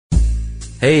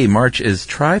Hey, March is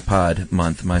Tripod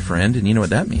Month, my friend, and you know what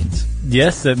that means.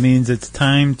 Yes, that means it's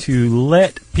time to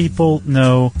let people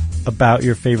know about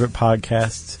your favorite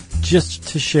podcasts, just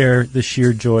to share the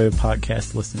sheer joy of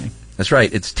podcast listening. That's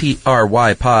right. It's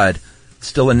TRY Pod.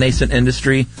 Still a nascent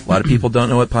industry. A lot of people don't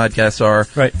know what podcasts are.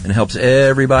 Right. And it helps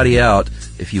everybody out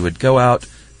if you would go out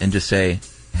and just say,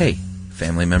 hey,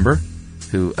 family member,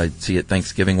 who I see at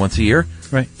Thanksgiving once a year,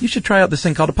 right? You should try out this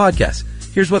thing called a podcast.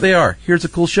 Here's what they are. Here's a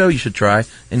cool show you should try,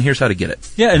 and here's how to get it.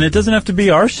 Yeah, and it doesn't have to be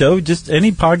our show. Just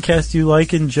any podcast you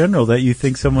like in general that you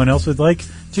think someone else would like,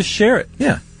 just share it.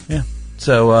 Yeah. Yeah.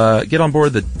 So get on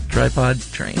board the tripod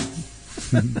train.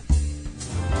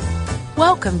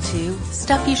 Welcome to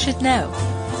Stuff You Should Know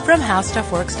from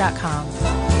HowStuffWorks.com.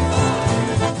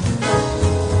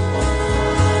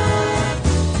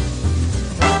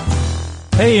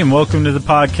 Hey, and welcome to the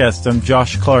podcast. I'm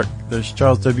Josh Clark. There's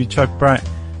Charles W. Chuck Bryant.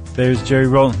 There's Jerry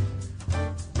Rowland.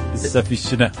 This is Stuff You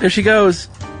Should Know. There she goes.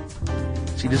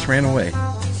 She just ran away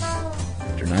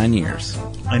after 9 years.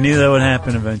 I knew that would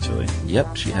happen eventually.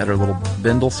 Yep, she had her little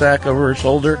bindle sack over her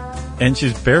shoulder. And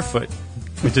she's barefoot,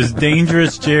 which is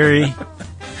dangerous, Jerry.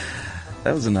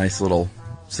 That was a nice little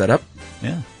setup.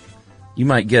 Yeah. You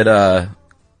might get what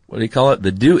do you call it?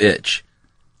 The do itch.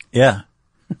 Yeah.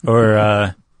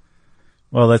 Or,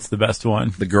 well, that's the best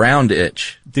one. The ground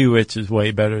itch. Do itch is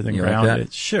way better than you ground like that?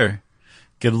 itch. Sure.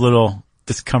 Get a little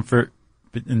discomfort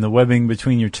in the webbing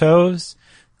between your toes.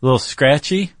 A little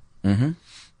scratchy. Mm-hmm.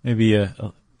 Maybe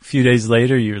a few days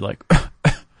later, you're like,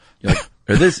 you're like,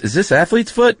 is this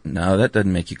athlete's foot? No, that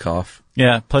doesn't make you cough.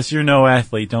 Yeah. Plus, you're no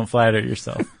athlete. Don't flatter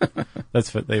yourself.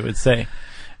 That's what they would say.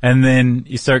 And then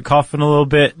you start coughing a little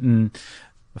bit, and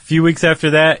a few weeks after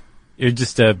that, you're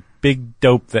just a big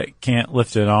dope that can't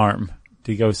lift an arm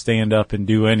to go stand up and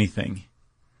do anything.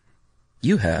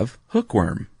 You have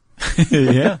hookworm.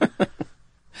 Yeah.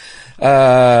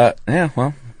 Yeah,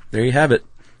 well, there you have it.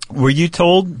 Were you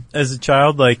told as a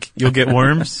child, like, you'll get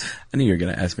worms? I knew you were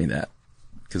going to ask me that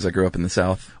because I grew up in the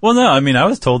South. Well, no, I mean, I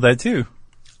was told that too.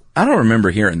 I don't remember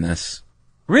hearing this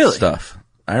stuff.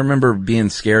 I remember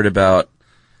being scared about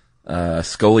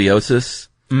scoliosis,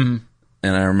 and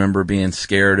I remember being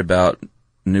scared about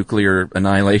nuclear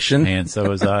annihilation. And so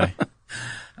was I.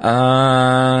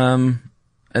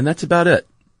 And that's about it.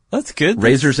 That's good.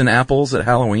 Razors and apples at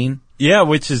Halloween. Yeah,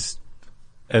 which is,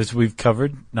 as we've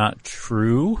covered, not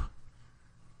true.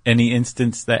 Any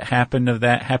instance that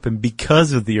happened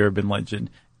because of the urban legend,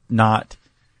 not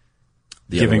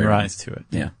giving rise to it.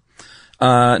 Yeah.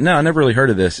 No, I never really heard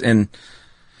of this. And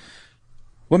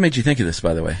what made you think of this,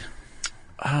 by the way?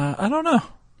 I don't know.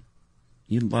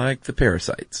 You like the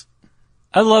parasites.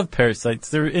 I love parasites.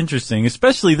 They're interesting,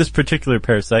 especially this particular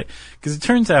parasite, because it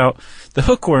turns out the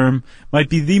hookworm might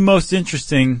be the most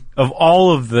interesting of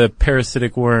all of the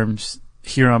parasitic worms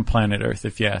here on planet Earth,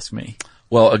 if you ask me.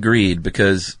 Well, agreed,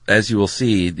 because as you will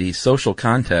see, the social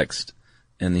context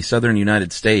in the southern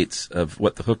United States of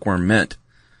what the hookworm meant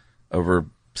over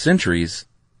centuries,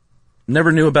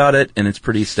 never knew about it, and it's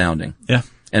pretty astounding. Yeah.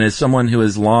 And as someone who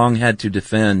has long had to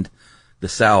defend the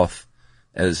South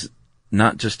as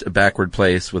not just a backward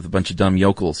place with a bunch of dumb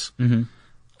yokels,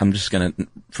 I'm just going to,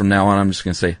 from now on, I'm just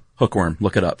going to say, hookworm,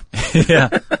 look it up. Yeah.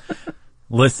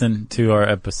 Listen to our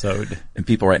episode. And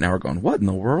people right now are going, what in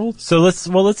the world? So let's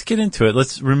get into it.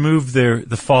 Let's remove the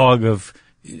fog of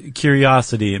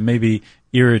curiosity and maybe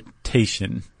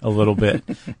irritation a little bit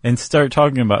and start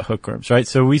talking about hookworms, right?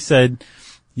 So we said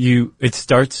it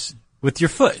starts with your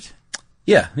foot.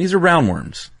 Yeah, these are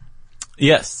roundworms.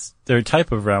 Yes, they're a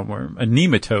type of roundworm, a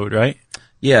nematode, right?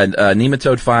 Yeah,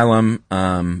 nematode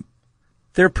phylum.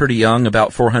 They're pretty young,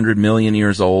 about 400 million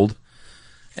years old.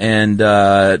 And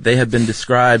they have been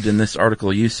described in this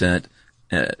article you sent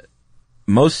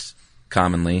most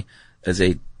commonly as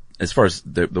far as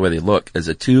the way they look, as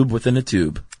a tube within a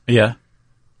tube. Yeah.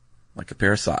 Like a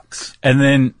pair of socks. And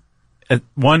then at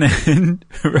one end,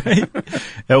 right?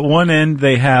 At one end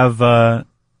they have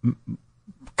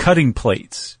cutting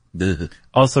plates. Ugh.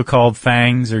 Also called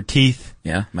fangs or teeth.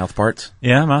 Yeah, mouth parts.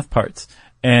 Yeah, mouth parts.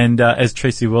 And as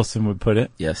Tracy Wilson would put it.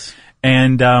 Yes.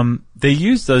 And they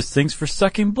use those things for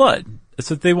sucking blood. That's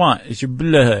what they want, is your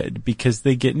blood, because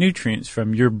they get nutrients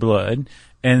from your blood,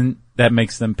 and that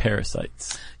makes them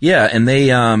parasites. Yeah, and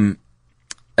they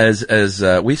as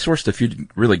we sourced a few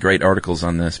really great articles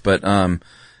on this, but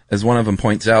as one of them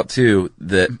points out too,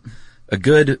 that a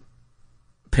good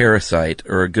parasite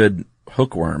or a good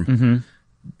hookworm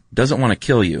doesn't want to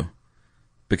kill you,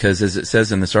 because as it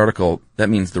says in this article, that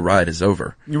means the ride is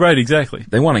over. You're right, exactly.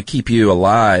 They want to keep you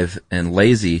alive and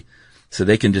lazy so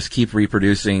they can just keep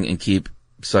reproducing and keep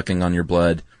sucking on your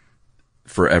blood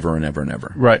forever and ever and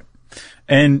ever. Right.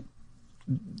 And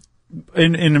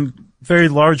in a very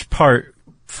large part,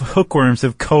 hookworms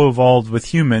have co-evolved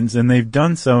with humans, and they've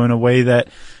done so in a way that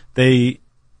they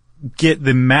get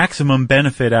the maximum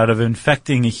benefit out of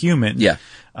infecting a human. Yeah.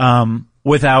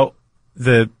 Without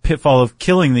the pitfall of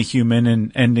killing the human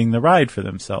and ending the ride for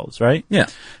themselves, right? Yeah.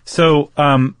 So,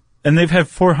 and they've had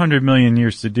 400 million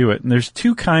years to do it. And there's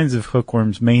two kinds of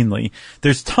hookworms mainly.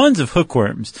 There's tons of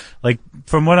hookworms. Like,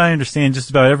 from what I understand, just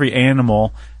about every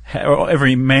animal or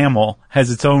every mammal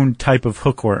has its own type of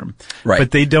hookworm. Right.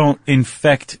 But they don't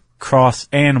infect cross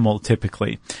animal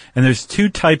typically. And there's two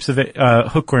types of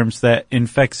hookworms that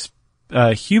infect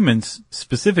humans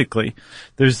specifically.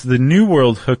 There's the New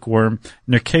World hookworm,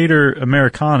 Necator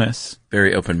americanus.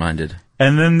 Very open-minded.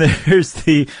 And then there's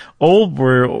the Old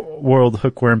World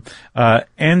hookworm,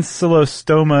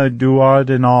 Ancylostoma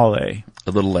duodenale.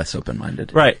 A little less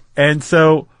open-minded. Right. And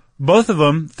so both of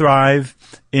them thrive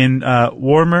in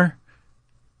warmer,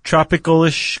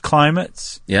 tropical-ish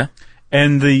climates. Yeah.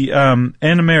 And the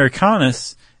N.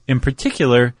 americanus, in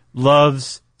particular,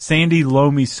 loves sandy,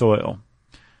 loamy soil.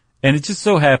 And it just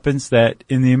so happens that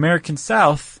in the American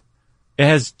South, it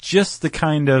has just the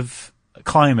kind of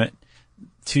climate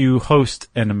to host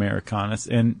N. americanus,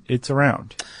 and it's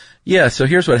around. Yeah, so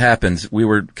here's what happens. We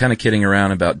were kind of kidding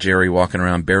around about Jerry walking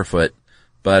around barefoot,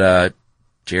 but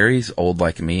Jerry's old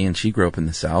like me, and she grew up in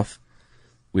the South.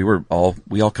 We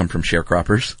all come from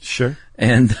sharecroppers. Sure.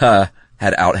 And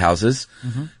had outhouses.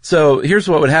 Mm-hmm. So here's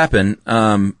what would happen,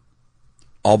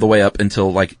 all the way up until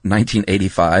like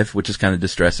 1985, which is kind of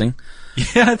distressing.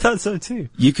 Yeah, I thought so too.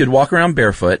 You could walk around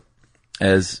barefoot,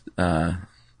 as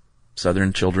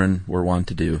Southern children were wont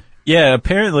to do. Yeah,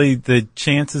 apparently the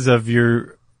chances of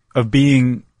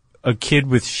being a kid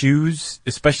with shoes,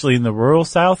 especially in the rural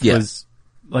South, was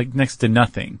like next to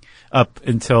nothing up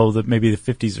until maybe the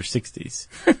 50s or 60s.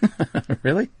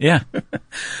 Really? Yeah.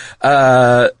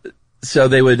 So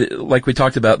they would, like we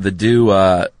talked about, the dew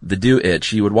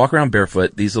itch. You would walk around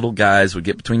barefoot. These little guys would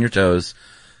get between your toes,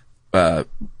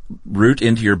 root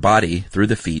into your body through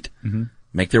the feet, mm-hmm.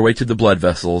 make their way to the blood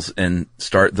vessels, and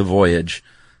start the voyage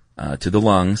to the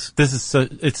lungs.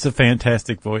 It's a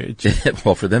fantastic voyage.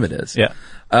 Well, for them it is. Yeah.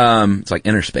 It's like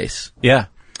inner space. Yeah.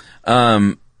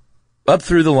 Up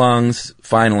through the lungs,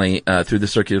 finally, through the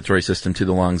circulatory system to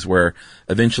the lungs, where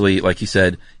eventually, like you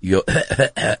said, you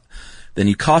go, then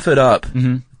you cough it up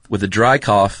mm-hmm. with a dry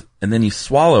cough, and then you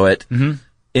swallow it mm-hmm.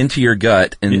 into your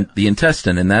gut and the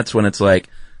intestine, and that's when it's like,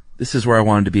 this is where I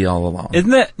wanted to be all along.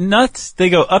 Isn't that nuts? They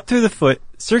go up through the foot,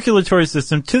 circulatory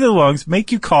system, to the lungs,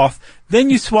 make you cough, then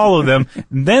you swallow them,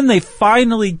 and then they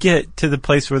finally get to the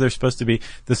place where they're supposed to be,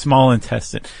 the small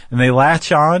intestine. And they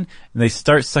latch on, and they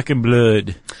start sucking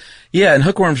blood. Yeah, and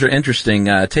hookworms are interesting.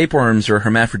 Tapeworms are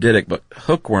hermaphroditic, but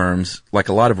hookworms, like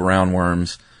a lot of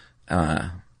roundworms,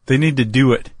 they need to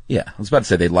do it. Yeah, I was about to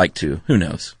say they'd like to. Who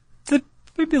knows?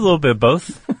 Maybe a little bit of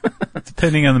both,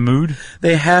 depending on the mood.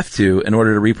 They have to in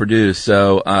order to reproduce.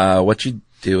 So what you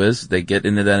do is they get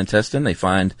into that intestine, they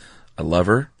find a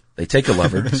lover. They take a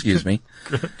lover, excuse me.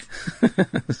 This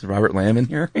is Robert Lamb in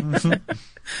here. Mm-hmm.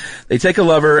 They take a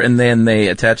lover, and then they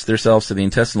attach themselves to the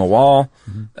intestinal wall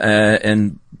mm-hmm.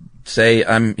 And say,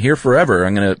 I'm here forever.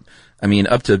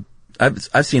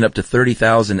 I've seen up to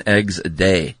 30,000 eggs a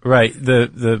day. Right.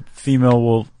 The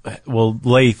female will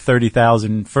lay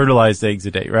 30,000 fertilized eggs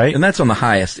a day, right? And that's on the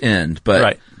highest end, but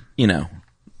right.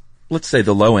 Let's say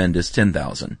the low end is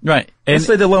 10,000. Right. And let's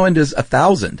say the low end is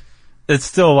 1,000. It's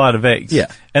still a lot of eggs.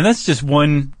 Yeah. And that's just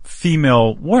one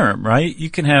female worm, right? You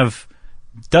can have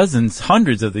dozens,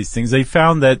 hundreds of these things. They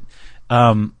found that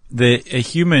a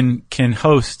human can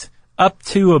host up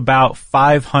to about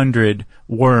 500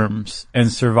 worms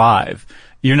and survive.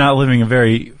 You're not living a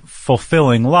very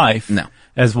fulfilling life, no,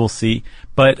 as we'll see.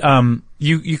 But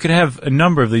you could have a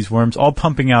number of these worms all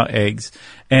pumping out eggs,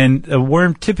 and a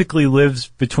worm typically lives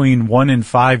between 1 and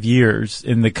 5 years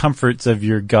in the comforts of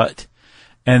your gut.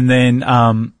 And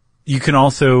then you can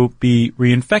also be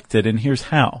reinfected, and here's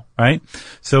how, right?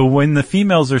 So when the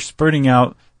females are spurting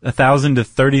out 1,000 to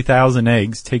 30,000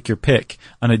 eggs, take your pick,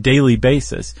 on a daily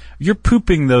basis, you're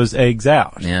pooping those eggs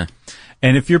out. Yeah.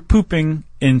 And if you're pooping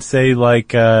in, say,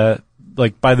 like by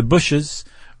the bushes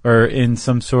or in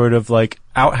some sort of like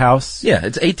outhouse. Yeah,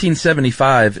 it's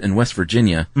 1875 in West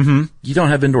Virginia. Mm-hmm. You don't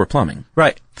have indoor plumbing.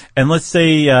 Right. And let's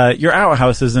say your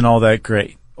outhouse isn't all that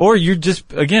great. Or you're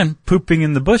just, again, pooping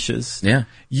in the bushes. Yeah.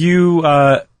 You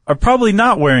are probably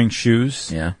not wearing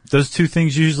shoes. Yeah. Those two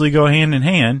things usually go hand in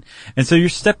hand. And so you're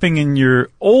stepping in your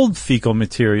old fecal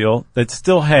material that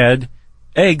still had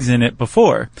eggs in it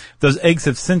before. Those eggs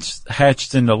have since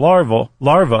hatched into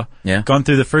larva, Yeah. gone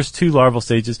through the first 2 larval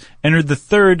stages, entered the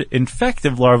 3rd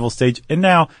infective larval stage, and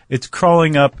now it's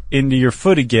crawling up into your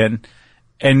foot again.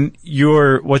 And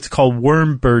your what's called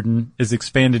worm burden is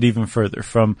expanded even further,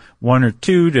 from 1 or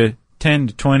 2 to 10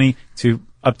 to 20 to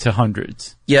up to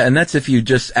hundreds. Yeah, and that's if you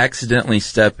just accidentally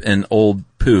step in old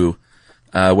poo,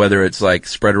 whether it's like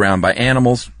spread around by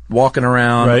animals walking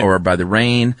around Right. or by the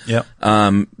rain. Yep.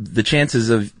 The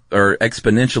chances are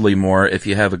exponentially more if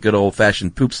you have a good old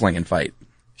fashioned poop slinging fight.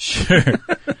 Sure.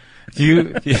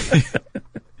 you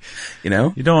You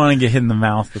know? don't want to get hit in the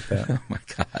mouth with that. Oh my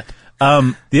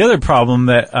God. The other problem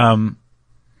that,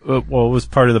 was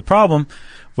part of the problem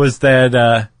was that,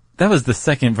 that was the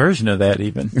second version of that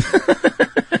even,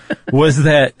 was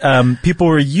that, people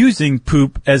were using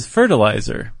poop as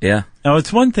fertilizer. Yeah. Now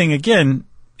it's one thing, again,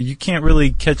 you can't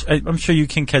really catch, I'm sure you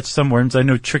can catch some worms. I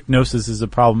know trichinosis is a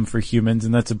problem for humans,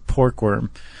 and that's a pork worm.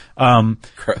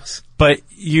 Gross. But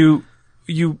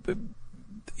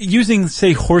using,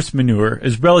 say, horse manure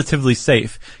is relatively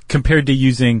safe compared to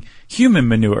using human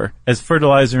manure as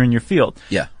fertilizer in your field.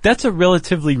 Yeah. That's a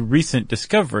relatively recent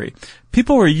discovery.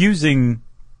 People were using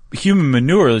human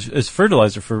manure as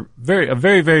fertilizer for a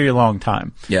very, very long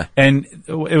time. Yeah. And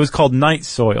it was called night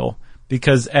soil,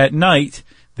 because at night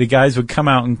the guys would come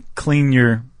out and clean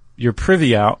your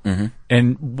privy out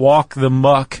and walk the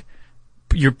muck,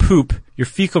 your poop, your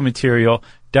fecal material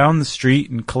down the street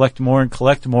and collect more,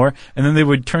 and then they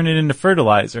would turn it into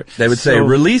fertilizer. They would say,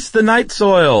 release the night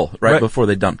soil right before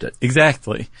they dumped it.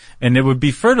 Exactly. And it would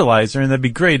be fertilizer, and that'd be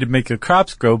great to make your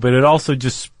crops grow, but it'd also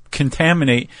just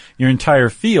contaminate your entire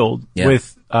field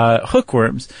with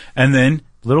hookworms. And then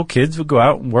little kids would go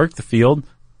out and work the field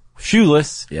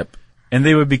shoeless. Yep. And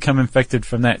they would become infected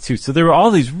from that too. So there were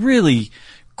all these really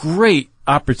great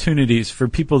opportunities for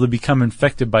people to become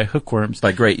infected by hookworms.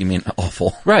 By great, you mean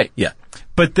awful. Right. Yeah.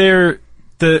 But the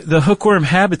hookworm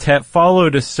habitat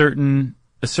followed a certain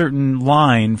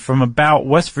line from about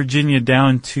West Virginia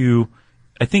down to,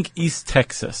 I think, East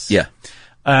Texas. Yeah.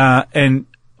 And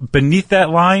beneath that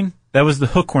line, that was the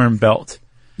hookworm belt.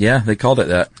 Yeah, they called it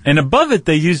that. And above it,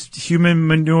 they used human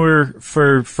manure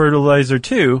for fertilizer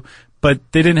too, but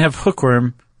they didn't have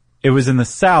hookworm. It was in the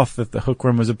South that the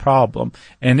hookworm was a problem.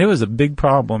 And it was a big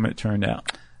problem, it turned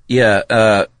out.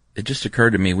 Yeah, it just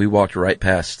occurred to me, we walked right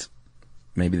past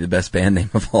maybe the best band name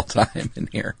of all time in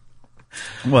here.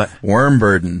 What? Worm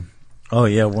Burden. Oh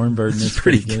yeah, worm burden is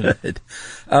Pretty good.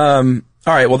 All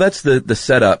right, well that's the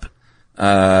setup,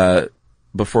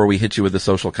 before we hit you with the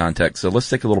social context. So let's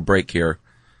take a little break here,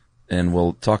 and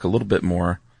we'll talk a little bit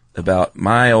more about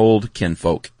my old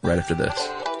kinfolk right after this.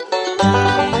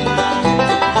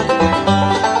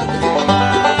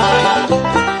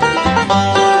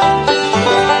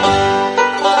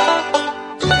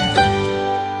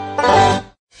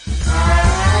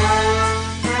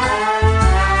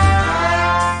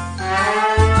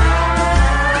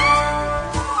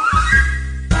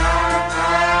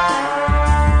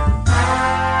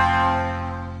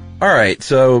 All right,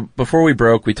 so before we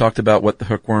broke, we talked about what the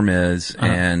hookworm is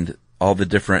and all the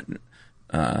different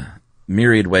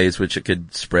myriad ways which it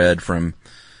could spread, from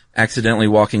accidentally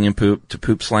walking in poop to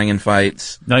poop slanging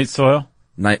fights, Night soil?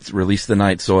 release the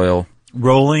night soil,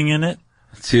 Rolling in it?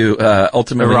 to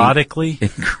ultimately Erotically?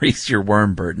 increase your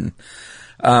worm burden.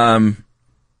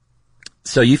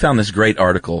 So you found this great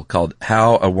article called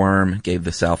 "How a Worm Gave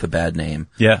the South a Bad Name"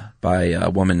 Yeah. by a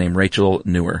woman named Rachel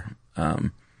Newer.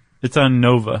 It's on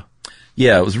Nova.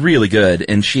 Yeah, it was really good.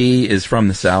 And she is from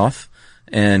the South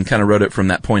and kind of wrote it from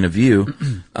that point of view.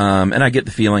 And I get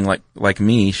the feeling like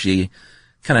me, she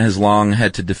kind of has long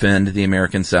had to defend the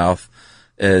American South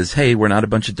as, hey, we're not a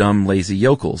bunch of dumb, lazy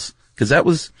yokels. Cause that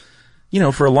was,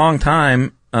 for a long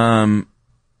time, and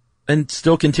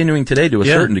still continuing today to a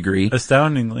certain degree.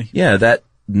 Astoundingly. Yeah, that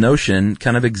notion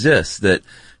kind of exists that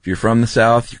if you're from the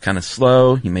South, you're kind of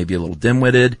slow, you may be a little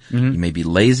dim-witted, you may be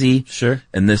lazy. Sure.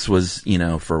 And this was,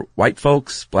 for white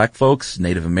folks, black folks,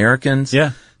 Native Americans.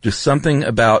 Yeah. Just something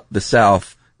about the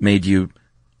South made you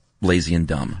lazy and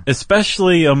dumb.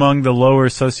 Especially among the lower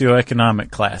socioeconomic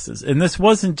classes. And this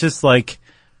wasn't just like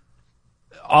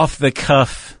off the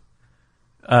cuff,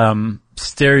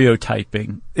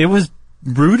 stereotyping. It was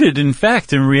rooted in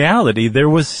fact, in reality. There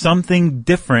was something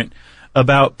different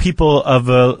about people of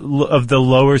the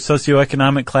lower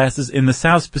socioeconomic classes in the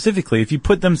South specifically. If you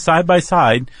put them side by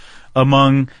side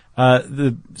among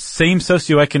the same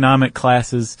socioeconomic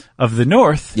classes of the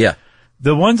North, Yeah.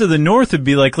 the ones of the north would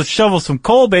be like, let's shovel some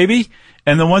coal, baby.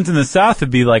 And the ones in the south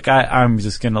would be like, I'm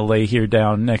just going to lay here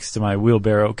down next to my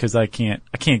wheelbarrow because I can't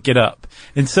get up.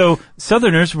 And so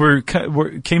Southerners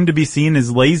came to be seen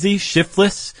as lazy,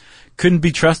 shiftless, couldn't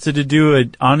be trusted to do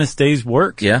an honest day's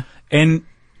work. Yeah. And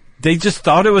they just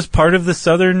thought it was part of the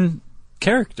Southern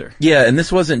character. Yeah, and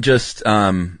this wasn't just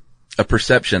a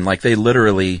perception. Like, they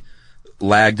literally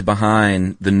lagged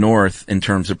behind the North in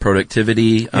terms of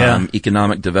productivity,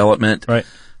 economic development. Right.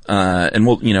 And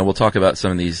we'll talk about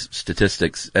some of these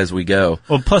statistics as we go.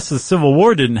 Well, plus the Civil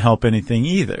War didn't help anything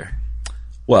either.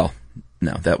 Well,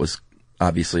 no, that was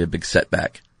obviously a big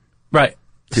setback. Right.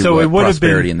 To so it would have been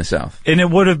prosperity in the South. And it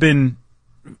would have been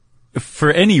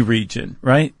for any region,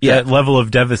 right? Yeah. That level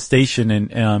of devastation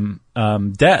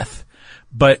and death,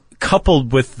 but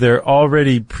coupled with their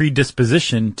already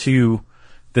predisposition to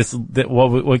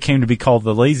what came to be called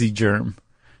the lazy germ,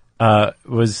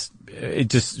 it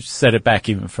just set it back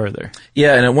even further.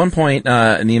 Yeah, and at one point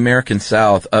in the American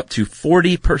South, up to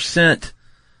 40%,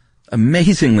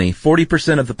 amazingly,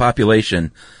 40% of the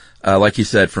population, like you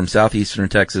said, from southeastern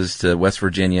Texas to West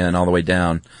Virginia and all the way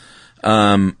down,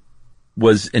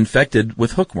 was infected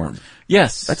with hookworm.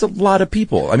 Yes. That's a lot of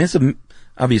people. I mean, it's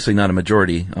obviously not a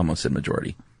majority. I almost said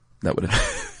majority. That would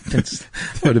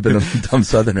have been a dumb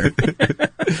Southerner.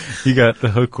 You got the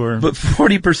hookworm. But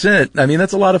 40%, I mean,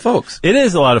 that's a lot of folks. It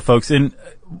is a lot of folks. And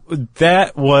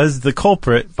that was the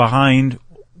culprit behind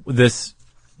this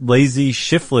lazy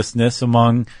shiftlessness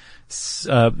among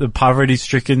the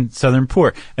poverty-stricken Southern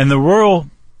poor. And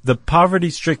the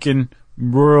poverty-stricken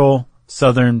rural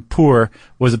Southern poor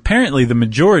was apparently the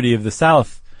majority of the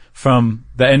South from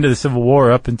the end of the Civil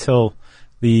War up until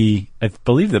I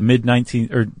believe the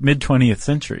mid-19th or mid-20th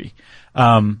century.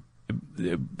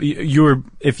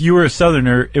 If you were a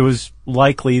Southerner, it was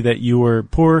likely that you were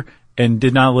poor and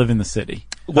did not live in the city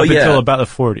until about the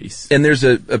 40s. And there's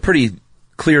a pretty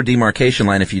clear demarcation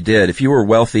line if you did. If you were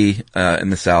wealthy in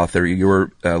the South, or you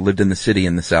were lived in the city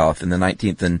in the South in the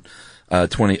 19th and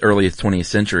early 20th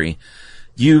century,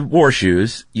 you wore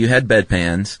shoes, you had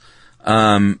bedpans,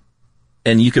 and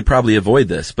you could probably avoid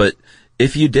this. But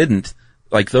if you didn't,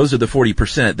 like, those are the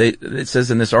 40%. It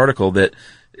says in this article that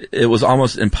it was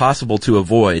almost impossible to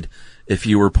avoid if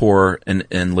you were poor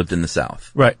and lived in the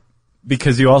South. Right.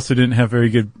 Because you also didn't have very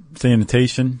good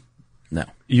sanitation. No.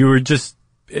 You were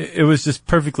it was just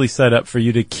perfectly set up for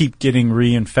you to keep getting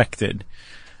reinfected.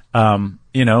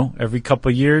 Every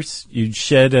couple of years you'd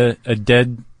shed a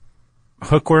dead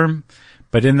hookworm,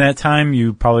 but in that time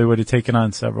you probably would have taken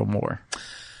on several more.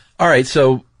 All right.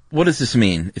 So what does this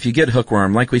mean? If you get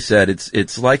hookworm, like we said,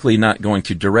 it's likely not going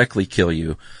to directly kill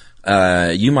you.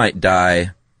 You might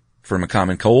die from a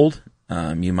common cold.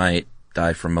 You might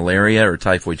die from malaria or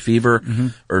typhoid fever,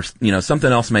 or,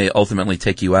 something else may ultimately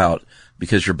take you out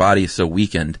because your body is so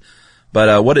weakened.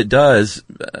 But, what it does,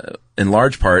 in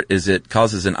large part, is it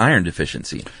causes an iron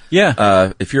deficiency.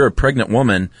 Yeah. If you're a pregnant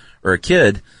woman or a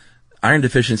kid, iron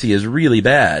deficiency is really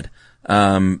bad.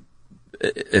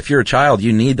 If you're a child,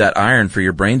 you need that iron for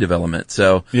your brain development.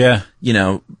 So, yeah.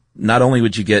 Not only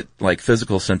would you get like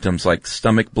physical symptoms like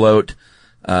stomach bloat,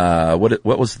 what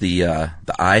was the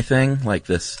eye thing? Like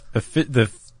this?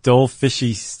 The dull,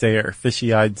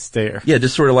 fishy-eyed stare. Yeah,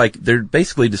 just sort of like, they're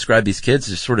basically describe these kids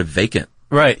as sort of vacant.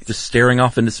 Right. Just staring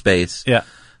off into space. Yeah.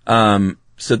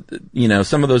 So,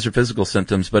 some of those are physical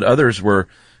symptoms, but others were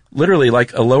literally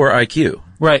like a lower IQ.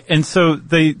 Right. And so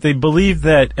they believe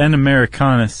that N.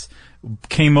 Americanus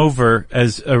came over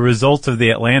as a result of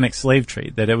the Atlantic slave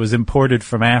trade, that it was imported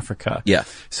from Africa. Yeah.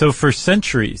 So for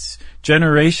centuries,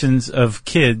 generations of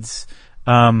kids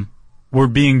were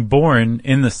being born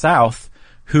in the South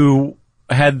who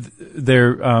had they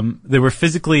were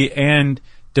physically and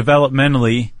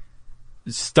developmentally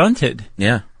stunted.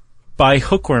 Yeah. By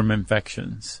hookworm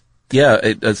infections.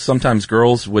 Yeah. Sometimes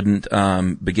girls wouldn't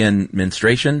begin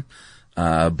menstruation.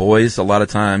 Boys a lot of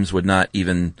times would not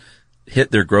even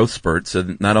hit their growth spurt.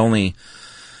 So not only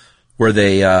were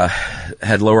they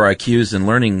had lower IQs and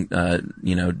learning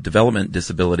development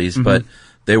disabilities, but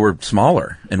they were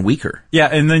smaller and weaker. Yeah,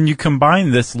 and then you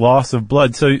combine this loss of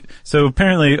blood. So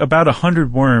apparently about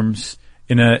 100 worms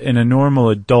in a normal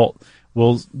adult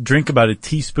will drink about a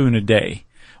teaspoon a day,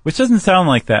 which doesn't sound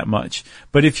like that much.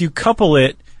 But if you couple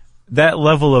that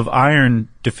level of iron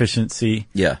deficiency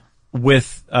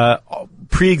with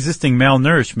pre-existing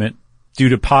malnourishment due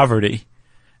to poverty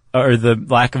or the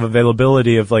lack of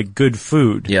availability of like good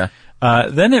food,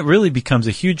 then it really becomes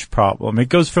a huge problem. It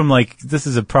goes from like, this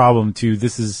is a problem to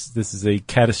this is a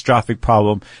catastrophic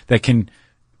problem that can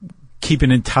keep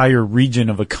an entire region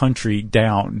of a country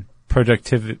down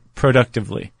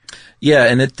productively. Yeah,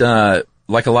 and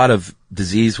like a lot of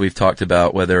disease we've talked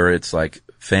about, whether it's like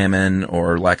famine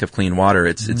or lack of clean water,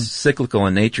 it's cyclical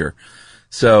in nature.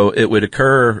 So it would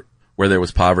occur where there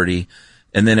was poverty,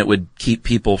 and then it would keep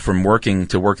people from working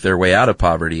to work their way out of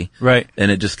poverty. Right.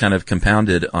 And it just kind of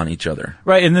compounded on each other.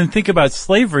 Right. And then think about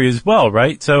slavery as well,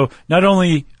 right? So not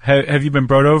only have you been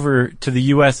brought over to the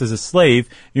U.S. as a slave,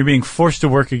 you're being forced to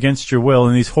work against your will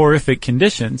in these horrific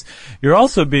conditions. You're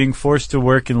also being forced to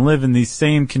work and live in these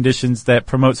same conditions that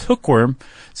promotes hookworm.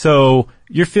 So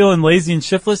you're feeling lazy and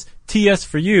shiftless. TS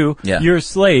for you. Yeah. You're a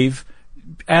slave.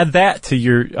 Add that to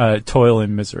your toil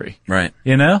and misery. Right.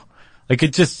 You know? Like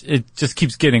it just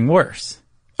keeps getting worse.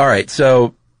 All right.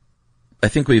 So I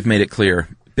think we've made it clear.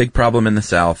 Big problem in the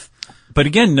South. But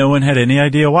again, no one had any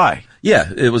idea why.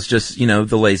 Yeah. It was just,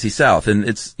 the lazy South. And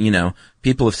it's,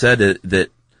 people have said that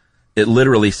it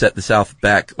literally set the South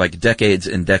back like decades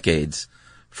and decades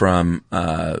from,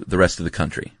 the rest of the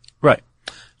country. Right.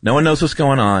 No one knows what's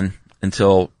going on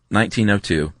until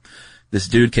 1902. This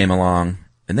dude came along,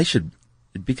 and it'd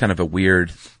be kind of a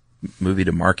weird movie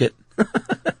to market.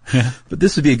 Yeah. But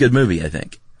this would be a good movie, I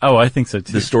think. Oh, I think so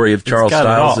too. The story of Charles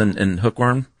Stiles and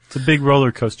Hookworm. It's a big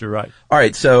roller coaster ride. All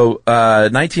right, so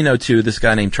 1902, this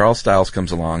guy named Charles Stiles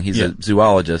comes along. He's a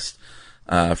zoologist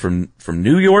from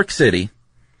New York City.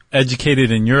 Educated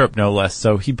in Europe, no less,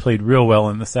 so he played real well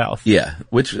in the South. Yeah,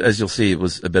 which, as you'll see,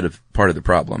 was a bit of part of the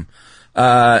problem.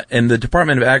 And the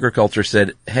Department of Agriculture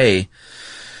said, hey,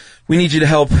 we need you to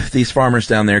help these farmers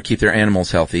down there keep their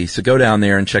animals healthy, so go down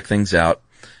there and check things out.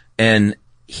 And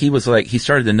he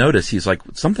started to notice, he's like,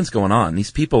 something's going on.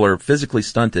 These people are physically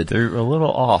stunted. They're a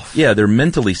little off. Yeah, they're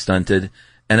mentally stunted,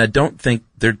 and I don't think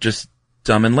they're just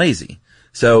dumb and lazy.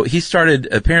 So he sounds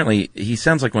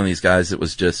like one of these guys that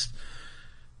was just,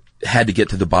 had to get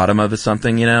to the bottom of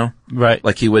something, Right.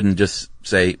 Like he wouldn't just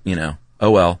say,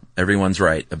 oh well, everyone's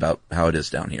right about how it is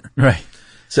down here. Right.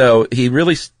 So he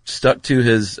really stuck to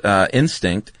his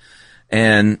instinct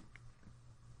and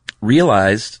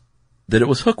realized that it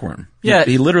was hookworm. Yeah.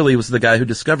 He literally was the guy who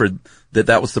discovered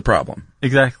that was the problem.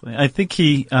 Exactly. I think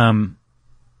he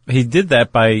did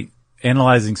that by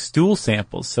analyzing stool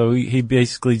samples. So he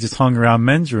basically just hung around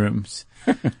men's rooms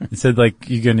and said, like,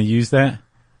 you going to use that?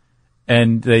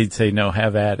 And they'd say, no,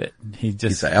 have at it. He'd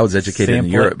say, I was educated in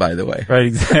Europe, by the way. Right,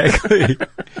 exactly.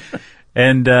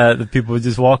 And the people would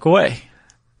just walk away.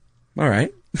 All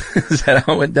right. Is that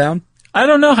how it went down? I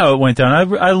don't know how it went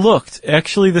down. I looked.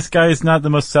 Actually, this guy is not the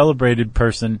most celebrated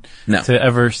person to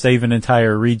ever save an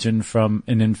entire region from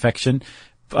an infection.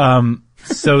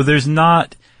 So there's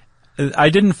not, I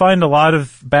didn't find a lot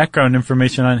of background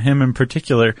information on him in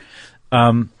particular.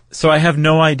 So I have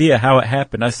no idea how it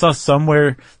happened. I saw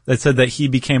somewhere that said that he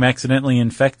became accidentally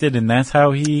infected and that's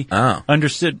how he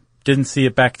understood. Didn't see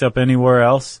it backed up anywhere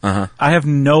else. Uh-huh. I have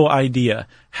no idea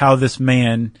how this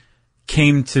man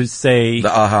came to say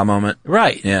the aha moment.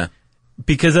 Right. Yeah.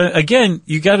 Because again,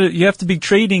 you have to be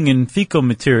trading in fecal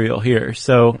material here.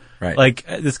 So right. Like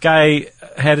this guy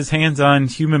had his hands on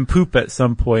human poop at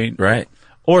some point. Right.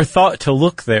 Or thought to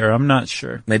look there. I'm not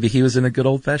sure. Maybe he was in a good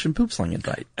old fashioned poop slinging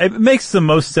fight. It makes the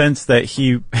most sense that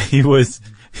he was,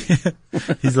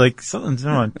 he's like, something's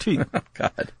wrong. Tweet. Oh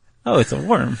God. Oh, it's a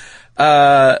worm.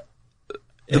 The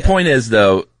point is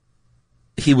though,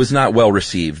 he was not well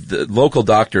received. The local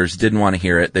doctors didn't want to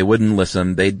hear it. They wouldn't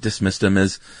listen. They dismissed him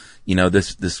as,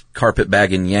 this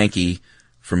carpetbagging Yankee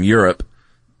from Europe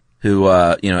who,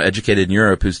 educated in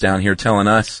Europe who's down here telling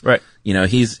us, right.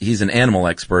 He's an animal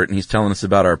expert and he's telling us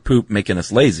about our poop making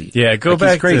us lazy. Yeah, go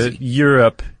back to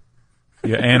Europe,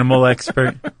 you animal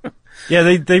expert.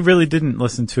 Yeah, they really didn't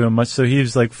listen to him much, so he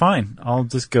was like, fine, I'll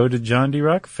just go to John D.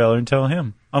 Rockefeller and tell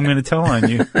him. I'm going to tell on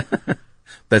you.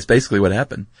 That's basically what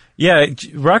happened. Yeah,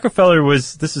 Rockefeller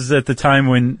this is at the time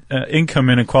when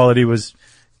income inequality was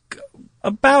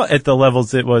about at the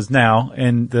levels it was now,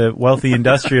 and the wealthy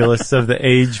industrialists of the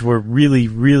age were really,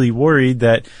 really worried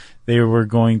that they were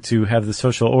going to have the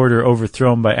social order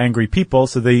overthrown by angry people,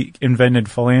 so they invented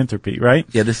philanthropy, right?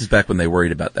 Yeah, this is back when they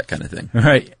worried about that kind of thing.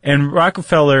 Right. And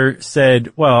Rockefeller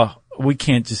said, well, we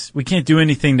can't do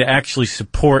anything to actually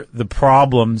support the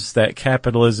problems that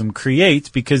capitalism creates,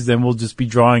 because then we'll just be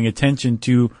drawing attention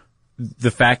to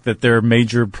the fact that there are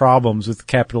major problems with the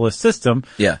capitalist system.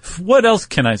 Yeah. What else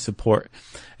can I support?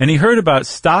 And he heard about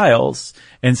Stiles,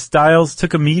 and Stiles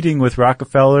took a meeting with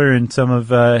Rockefeller and some of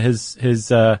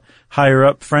his higher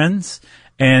up friends.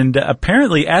 And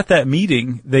apparently at that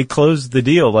meeting, they closed the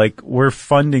deal. Like, we're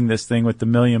funding this thing with $1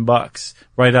 million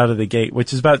right out of the gate,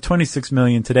 which is about $26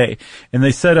 million today. And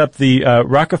they set up the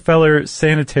Rockefeller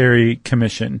Sanitary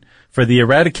Commission for the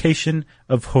eradication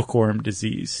of hookworm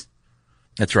disease.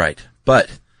 That's right.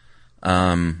 But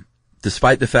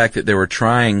despite the fact that they were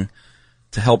trying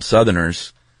to help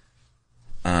Southerners,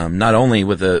 not only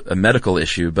with a medical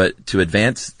issue, but to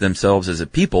advance themselves as a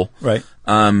people. Right.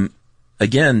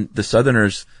 Again, the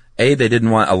Southerners, they didn't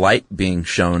want a light being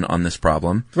shown on this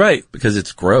problem. Right. Because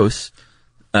it's gross,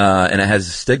 and it has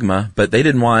a stigma, but they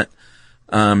didn't want,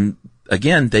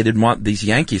 again, they didn't want these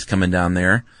Yankees coming down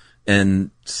there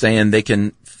and saying they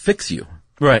can fix you.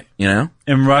 Right. You know?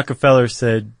 And Rockefeller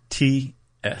said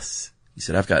T.S. He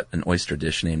said, I've got an oyster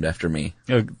dish named after me.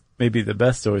 Maybe the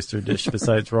best oyster dish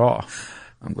besides raw.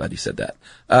 I'm glad you said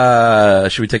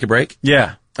that. Should we take a break?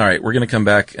 Yeah. All right, we're going to come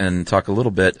back and talk a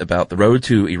little bit about the road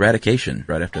to eradication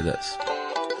right after this.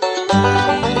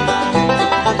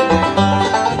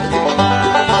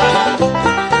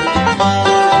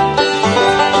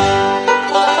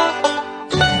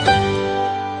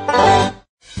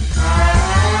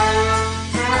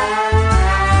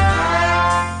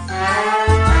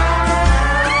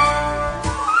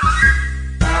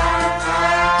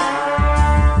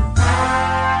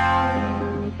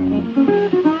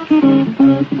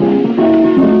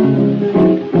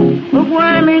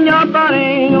 Hookworm in your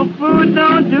body, your food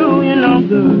don't do you no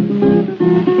good.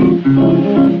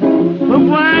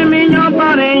 Hookworm in your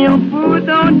body, your food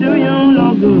don't do you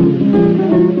no good.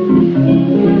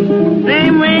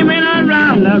 Same way when I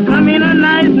round up, come in a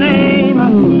nice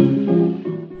neighborhood.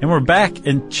 And we're back.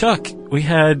 And Chuck, we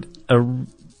had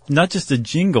not just a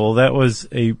jingle, that was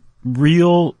a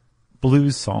real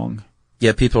blues song.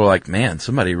 Yeah, people are like, man,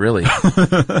 somebody really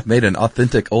made an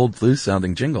authentic old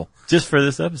blues-sounding jingle. Just for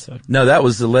this episode. No, that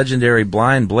was the legendary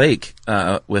Blind Blake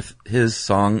with his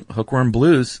song Hookworm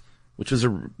Blues, which was a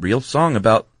real song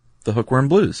about the Hookworm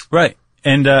Blues. Right.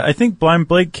 And I think Blind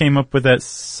Blake came up with that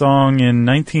song in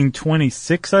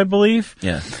 1926, I believe.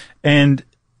 Yeah. And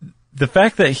the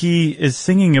fact that he is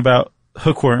singing about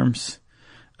hookworms,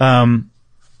 starting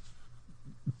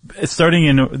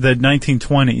in the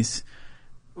 1920s,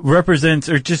 represents,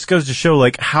 or just goes to show,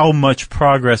 like, how much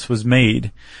progress was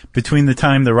made between the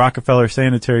time the Rockefeller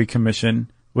Sanitary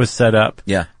Commission was set up.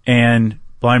 Yeah. And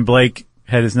Blind Blake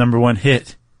had his number one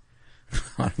hit.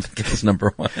 I don't think it was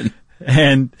number one.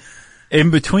 And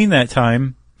in between that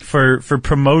time, for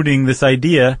promoting this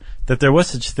idea that there was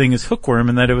such a thing as hookworm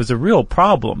and that it was a real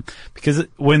problem. Because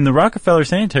when the Rockefeller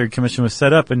Sanitary Commission was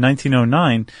set up in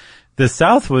 1909, the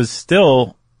South was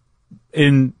still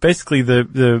in basically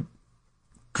the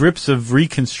grips of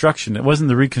Reconstruction. It wasn't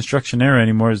the Reconstruction era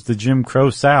anymore. It was the Jim Crow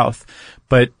South,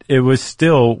 but it was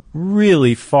still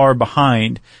really far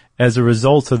behind as a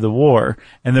result of the war,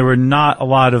 and there were not a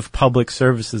lot of public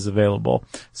services available.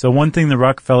 So one thing the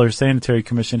Rockefeller Sanitary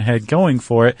Commission had going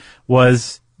for it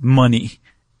was money,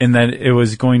 in that it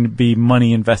was going to be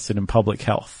money invested in public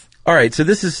health. All right, so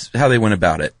this is how they went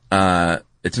about it.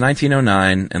 It's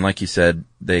 1909, and like you said,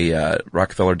 they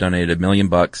Rockefeller donated $1 million,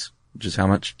 which is how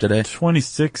much today?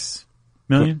 26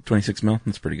 million? 26 mil?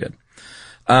 That's pretty good.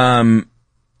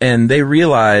 And they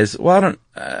realized, well,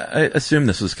 I assume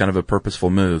this was kind of a purposeful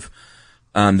move,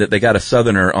 that they got a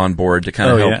Southerner on board to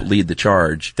kind of help lead the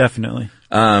charge. Definitely.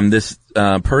 This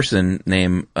person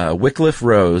named Wycliffe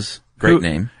Rose, great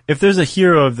name. If there's a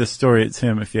hero of this story, it's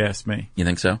him, if you ask me. You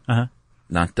think so? Uh-huh.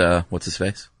 Not, what's his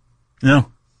face?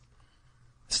 No.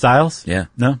 Styles? Yeah.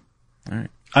 No. All right.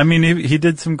 I mean, he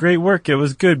did some great work. It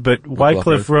was good, but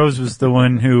Wycliffe Rose was the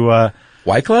one who,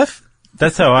 Wycliffe?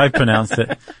 That's how I pronounced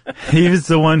it. He was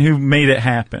the one who made it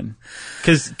happen.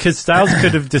 Cause Styles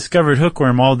could have discovered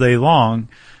hookworm all day long,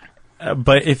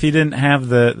 but if he didn't have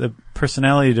the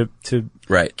personality to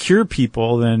right. cure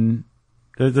people, then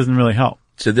that doesn't really help.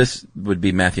 So this would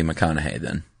be Matthew McConaughey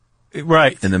then.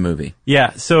 Right. In the movie.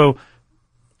 Yeah, so.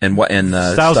 And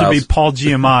Styles would be Paul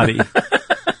Giamatti.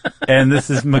 And this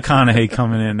is McConaughey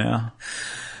coming in now.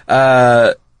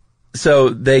 So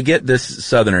they get this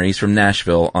Southerner, he's from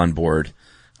Nashville, on board,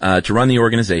 to run the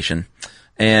organization.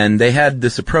 And they had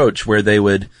this approach where they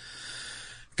would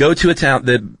go to a town,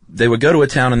 they would go to a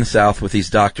town in the South with these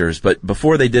doctors, but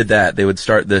before they did that, they would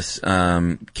start this,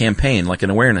 campaign, like an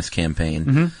awareness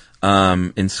campaign,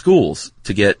 in schools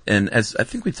to get, and as I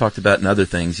think we talked about in other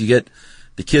things, you get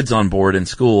the kids on board in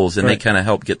schools and they kind of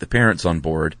help get the parents on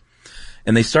board.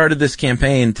 And they started this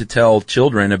campaign to tell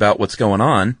children about what's going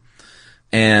on.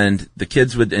 And the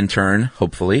kids would, in turn,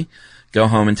 hopefully, go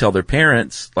home and tell their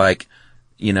parents, like,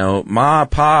 you know, Ma,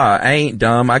 Pa, I ain't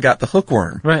dumb, I got the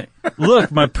hookworm. Right.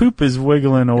 Look, my poop is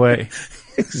wiggling away.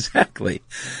 Exactly.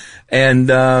 And,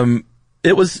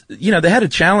 it was, you know, they had a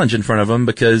challenge in front of them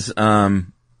because,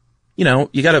 you know,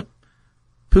 you gotta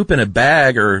poop in a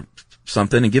bag or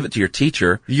something and give it to your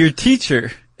teacher. Your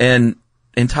teacher. And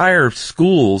entire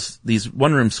schools, these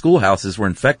one-room schoolhouses were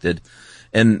infected.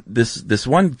 And this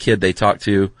one kid they talked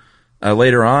to,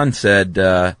 later on said,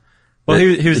 well,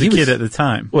 he was a kid at the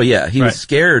time. Well, yeah, he Right. was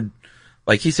scared.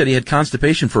 Like he said he had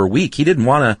constipation for a week. He didn't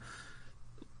want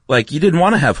to, you didn't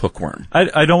want to have hookworm.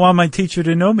 I don't want my teacher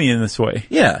to know me in this way.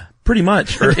 Yeah, pretty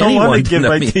much. Or I don't anyone want to give know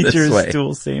my me teacher this a way.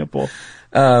 stool sample.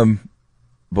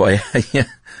 Boy, yeah.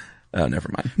 Oh, never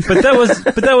mind. But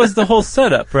that was the whole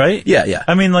setup, right? Yeah, yeah.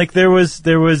 I mean, like there was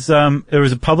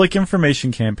a public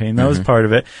information campaign. That was part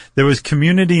of it. There was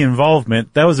community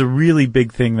involvement. That was a really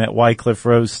big thing that Wycliffe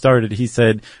Rose started. He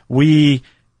said, we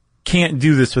can't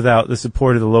do this without the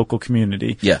support of the local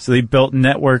community. Yeah. So they built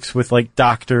networks with like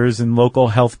doctors and local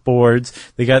health boards.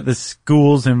 They got the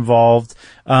schools involved.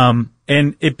 And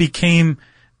it became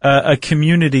a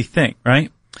community thing,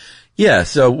 right? Yeah,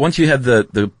 so once you had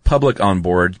the public on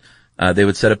board, they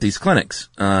would set up these clinics,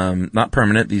 not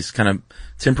permanent, these kind of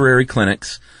temporary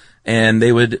clinics, and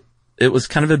it was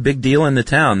kind of a big deal in the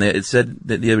town. It said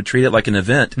that they would treat it like an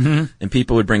event, and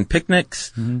people would bring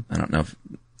picnics. I don't know if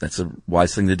that's a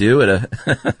wise thing to do at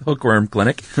a hookworm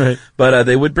clinic, Right. But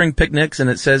they would bring picnics, and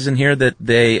it says in here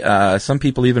that some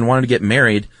people even wanted to get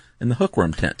married in the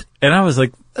hookworm tent. And I was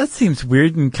like, that seems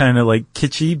weird and kind of like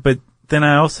kitschy, but then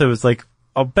I also was like,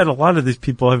 I'll bet a lot of these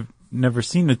people have never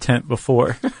seen a tent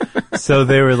before. So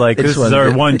they were like, this is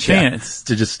our one chance.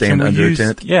 To just stand under a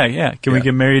tent. Yeah. Can we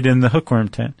get married in the hookworm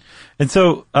tent? And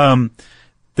so,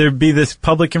 there'd be this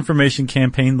public information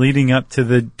campaign leading up to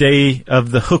the day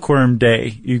of the Hookworm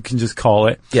Day, you can just call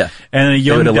it. Yeah. And a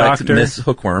young they would elect doctor. Miss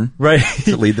Hookworm Right.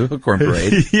 to lead the hookworm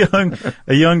parade.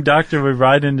 a young doctor would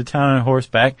ride into town on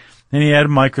horseback, and he had a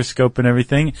microscope and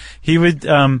everything. He would,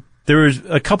 there was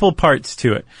a couple parts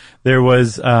to it. There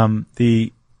was,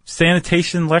 the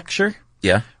sanitation lecture,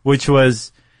 Yeah. which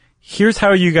was, here's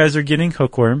how you guys are getting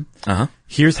hookworm. Uh-huh.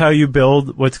 Here's how you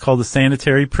build what's called a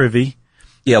sanitary privy.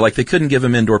 Yeah, like they couldn't give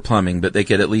him indoor plumbing, but they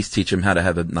could at least teach him how to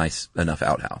have a nice enough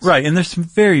outhouse. Right. And there's some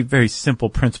very, very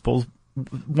simple principles.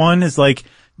 One is like,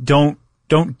 don't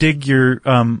dig your,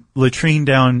 latrine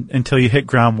down until you hit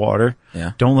groundwater.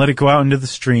 Yeah. Don't let it go out into the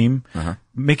stream. Uh-huh.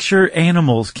 Make sure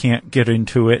animals can't get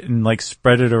into it and like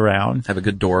spread it around. Have a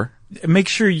good door. Make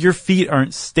sure your feet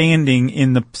aren't standing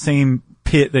in the same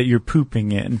pit that you're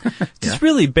pooping in. Just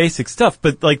really basic stuff,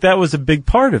 but like that was a big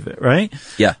part of it, right?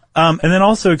 Yeah. And then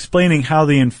also explaining how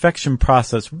the infection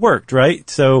process worked, right?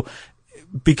 So,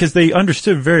 because they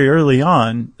understood very early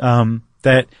on,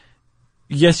 that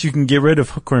yes, you can get rid of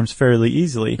hookworms fairly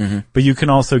easily, but you can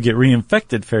also get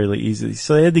reinfected fairly easily.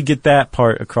 So they had to get that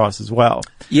part across as well.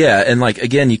 Yeah, and like,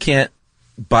 again, you can't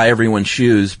buy everyone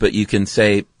shoes, but you can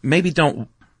say, maybe don't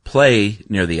play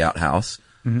near the outhouse.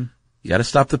 You gotta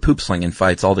stop the poop slinging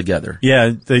fights altogether.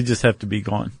 Yeah, they just have to be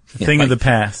gone. Yeah, Thing of like, the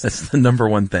past. That's the number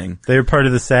one thing. They were part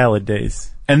of the salad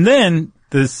days. And then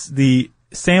the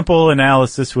sample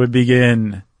analysis would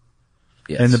begin.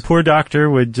 Yes. And the poor doctor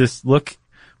would just look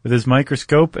with his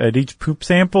microscope at each poop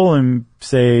sample and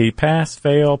say, pass,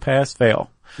 fail, pass, fail.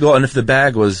 Well, and if the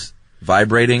bag was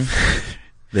vibrating,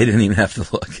 they didn't even have to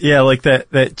look. Yeah, like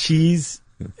that cheese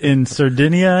in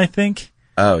Sardinia, I think.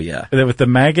 Oh, yeah. With the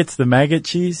maggots, the maggot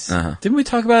cheese. Uh-huh. Didn't we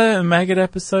talk about it in the maggot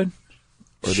episode?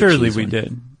 Or the Surely cheese we one.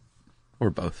 did. Or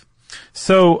both.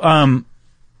 So,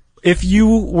 if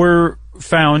you were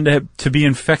found to be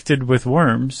infected with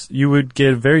worms, you would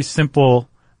get a very simple,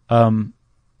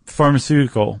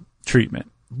 pharmaceutical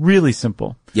treatment. Really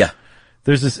simple. Yeah.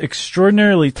 There's this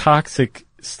extraordinarily toxic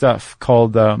stuff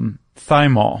called,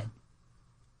 thymol.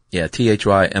 Yeah,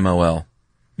 THYMOL.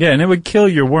 Yeah, and it would kill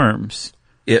your worms.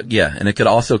 Yeah, and it could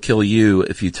also kill you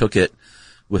if you took it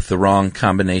with the wrong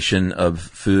combination of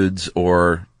foods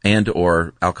or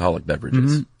alcoholic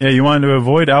beverages. Yeah, you wanted to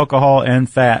avoid alcohol and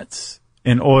fats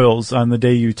and oils on the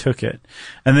day you took it.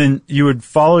 And then you would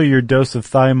follow your dose of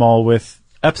thymol with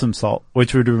Epsom salt,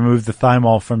 which would remove the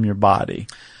thymol from your body.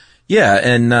 Yeah,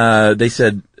 and they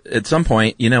said at some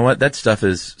point, you know what, that stuff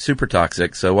is super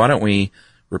toxic, so why don't we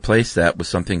replace that with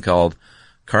something called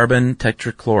carbon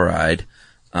tetrachloride.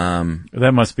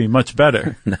 That must be much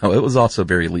better. No, it was also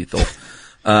very lethal.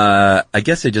 I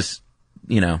guess they just,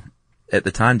 at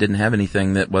the time didn't have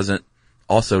anything that wasn't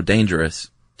also dangerous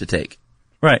to take.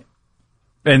 Right.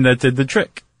 And that did the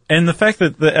trick. And the fact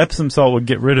that the Epsom salt would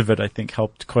get rid of it, I think,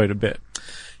 helped quite a bit.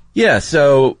 Yeah,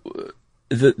 so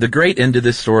the great end of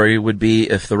this story would be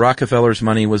if the Rockefellers'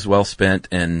 money was well spent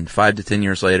and 5 to 10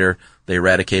 years later they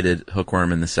eradicated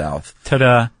hookworm in the South.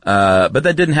 Ta-da. But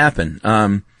that didn't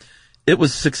happen. It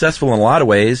was successful in a lot of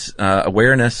ways,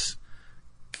 awareness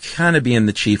kind of being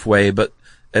the chief way, but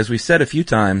as we said a few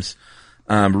times,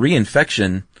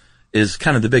 reinfection is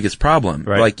kind of the biggest problem.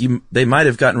 Right. Like they might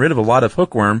have gotten rid of a lot of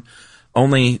hookworm,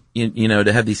 only,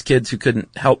 to have these kids who couldn't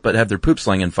help but have their poop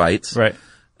slinging fights. Right.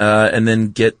 And then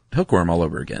get hookworm all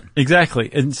over again. Exactly.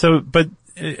 And so, but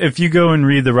if you go and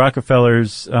read the Rockefeller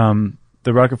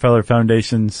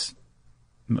Foundation's,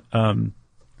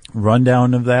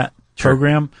 rundown of that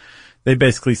program, they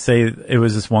basically say it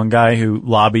was this one guy who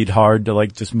lobbied hard to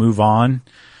just move on.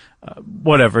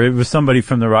 Whatever. It was somebody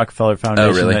from the Rockefeller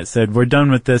Foundation that said, we're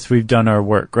done with this. We've done our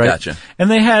work, right? Gotcha. And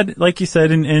they had, like you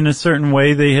said, in a certain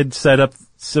way, they had set up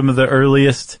some of the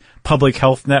earliest public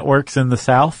health networks in the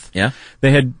South. Yeah. They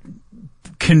had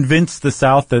convinced the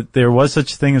South that there was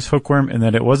such a thing as hookworm and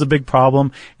that it was a big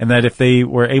problem and that if they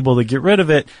were able to get rid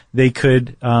of it, they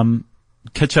could,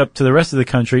 catch up to the rest of the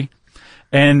country.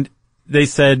 And they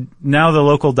said, now the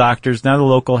local doctors, now the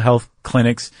local health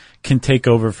clinics can take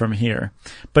over from here.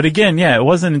 But again, it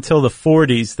wasn't until the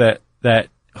 40s that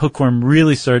hookworm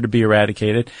really started to be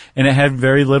eradicated, and it had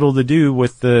very little to do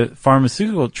with the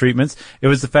pharmaceutical treatments. It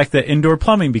was the fact that indoor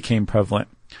plumbing became prevalent.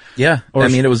 Yeah.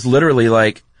 It was literally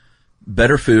like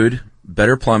better food,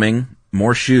 better plumbing,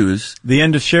 more shoes. The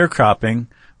end of sharecropping,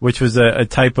 which was a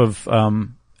type of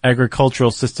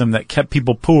agricultural system that kept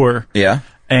people poor. Yeah.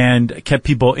 And kept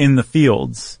people in the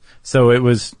fields. So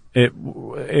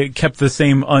it kept the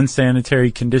same unsanitary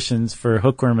conditions for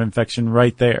hookworm infection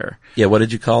right there. Yeah, what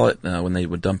did you call it when they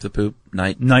would dump the poop?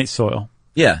 Night soil.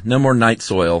 Yeah, no more night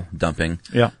soil dumping.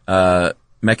 Yeah.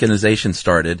 Mechanization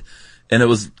started, and it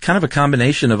was kind of a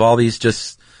combination of all these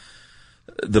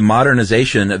the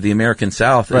modernization of the American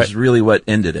South is really what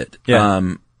ended it.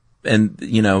 Yeah. And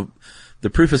the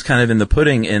proof is kind of in the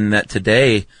pudding in that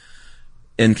today,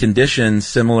 in conditions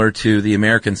similar to the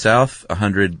American South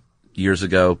 100 years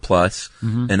ago plus,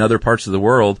 in other parts of the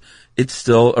world, it's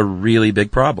still a really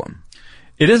big problem.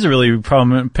 It is a really big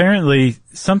problem. Apparently,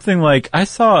 something like, I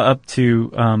saw up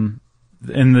to,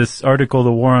 in this article,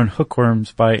 The War on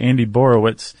Hookworms by Andy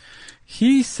Borowitz,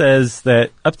 he says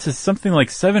that up to something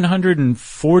like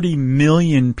 740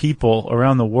 million people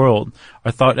around the world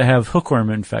are thought to have hookworm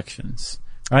infections,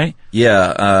 right?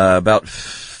 Yeah, about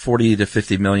 40 to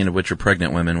 50 million of which are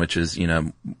pregnant women, which is,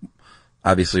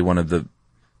 obviously one of the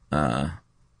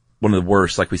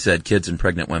worst, like we said, kids and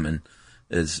pregnant women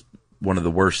is one of the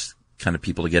worst kind of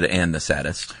people to get it and the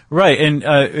saddest. Right.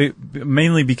 And,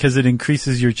 mainly because it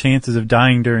increases your chances of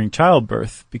dying during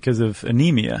childbirth because of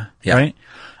anemia. Yeah. Right.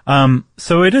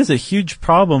 So it is a huge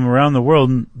problem around the world.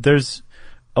 And there's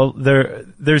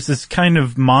this kind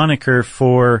of moniker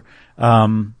for,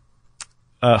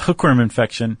 hookworm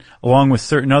infection, along with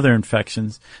certain other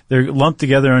infections. They're lumped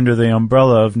together under the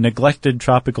umbrella of neglected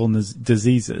tropical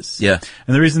diseases. Yeah.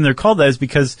 And the reason they're called that is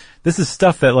because this is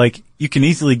stuff that you can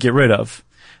easily get rid of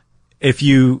if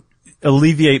you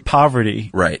alleviate poverty.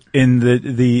 Right. In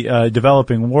the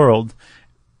developing world.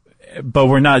 But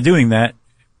we're not doing that.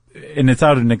 And it's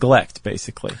out of neglect,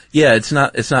 basically. Yeah, it's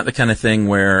not the kind of thing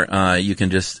where, you can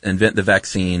just invent the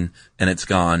vaccine and it's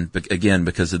gone, again,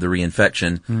 because of the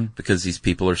reinfection, because these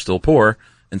people are still poor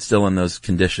and still in those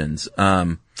conditions.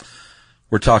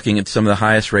 We're talking at some of the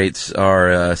highest rates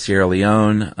are, Sierra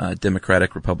Leone,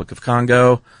 Democratic Republic of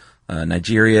Congo,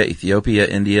 Nigeria, Ethiopia,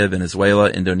 India, Venezuela,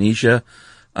 Indonesia.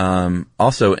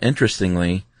 Also,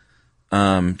 interestingly,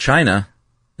 China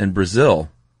and Brazil,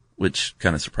 which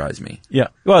kind of surprised me. Yeah.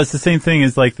 Well, it's the same thing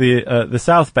as the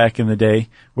South back in the day,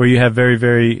 where you have very,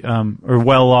 very, or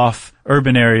well-off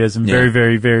urban areas and very,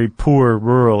 very, very poor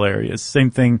rural areas. Same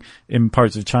thing in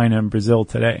parts of China and Brazil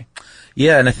today.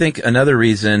 Yeah, and I think another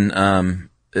reason,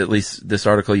 at least this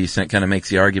article you sent kind of makes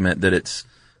the argument that it's,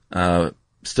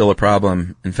 still a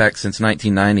problem. In fact, since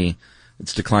 1990,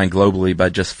 it's declined globally by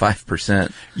just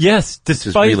 5%. Yes, which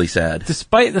is really sad.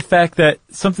 Despite the fact that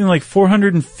something like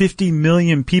 450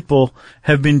 million people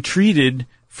have been treated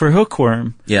for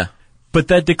hookworm. Yeah. But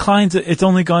that declines, it's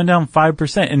only gone down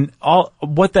 5%. And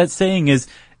what that's saying is,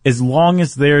 as long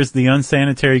as there's the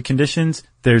unsanitary conditions,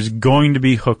 there's going to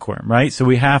be hookworm, right? So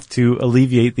we have to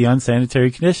alleviate the unsanitary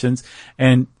conditions,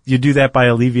 and you do that by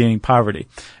alleviating poverty.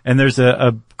 And there's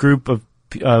a group of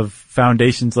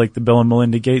foundations like the Bill and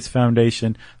Melinda Gates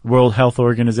Foundation, World Health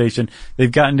Organization. They've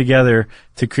gotten together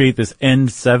to create this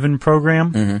End 7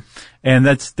 program. And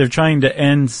they're trying to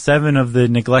end 7 of the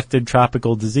neglected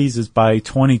tropical diseases by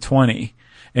 2020.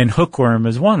 And hookworm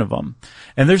is one of them.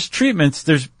 And there's treatments,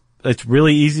 it's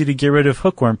really easy to get rid of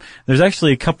hookworm. There's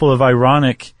actually a couple of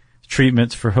ironic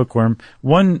treatments for hookworm.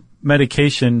 One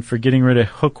medication for getting rid of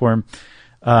hookworm,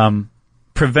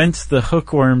 prevents the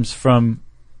hookworms from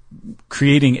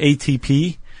creating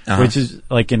ATP, which is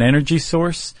like an energy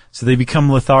source. So they become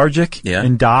lethargic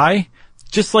and die,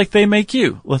 just like they make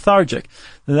you lethargic.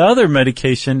 The other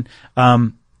medication,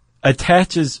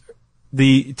 attaches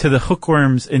to the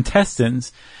hookworm's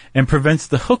intestines and prevents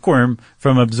the hookworm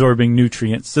from absorbing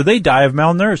nutrients. So they die of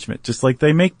malnourishment, just like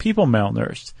they make people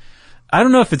malnourished. I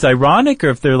don't know if it's ironic or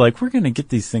if they're like, we're going to get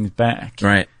these things back.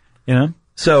 Right. You know?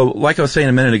 So, like I was saying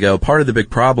a minute ago, part of the big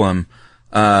problem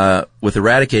with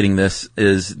eradicating this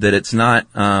is that it's not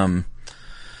a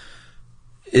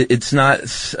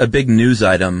big news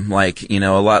item. Like, a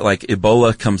lot like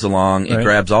Ebola comes along, it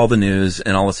grabs all the news,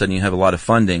 and all of a sudden you have a lot of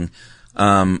funding.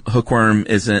 Hookworm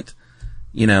isn't,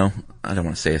 I don't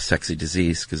want to say a sexy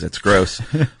disease because that's gross,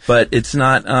 but it's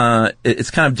not.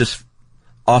 It's kind of just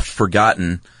oft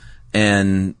forgotten.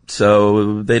 And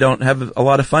so they don't have a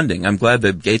lot of funding. I'm glad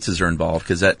the Gateses are involved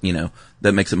because that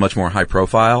makes it much more high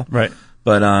profile. Right.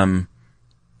 But,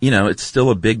 it's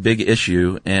still a big, big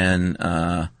issue. And,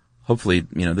 hopefully,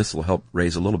 this will help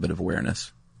raise a little bit of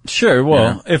awareness. Sure.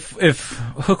 Well, if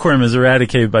hookworm is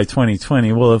eradicated by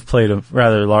 2020, we'll have played a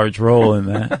rather large role in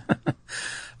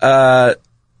that.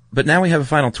 But now we have a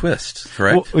final twist,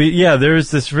 correct? Well, yeah, there's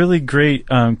this really great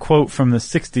quote from the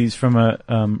 60s from a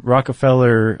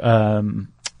Rockefeller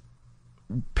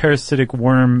parasitic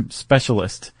worm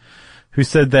specialist who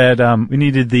said that we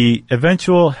needed the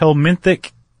eventual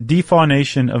helminthic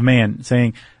defaunation of man,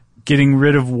 saying getting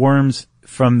rid of worms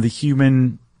from the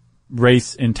human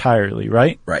race entirely,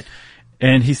 right? Right.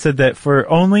 And he said that for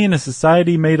only in a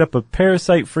society made up of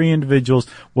parasite-free individuals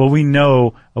will we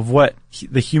know of what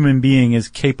the human being is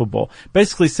capable.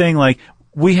 Basically saying, like,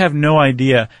 we have no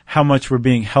idea how much we're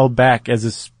being held back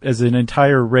as an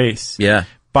entire race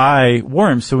by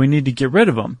worms, so we need to get rid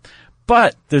of them.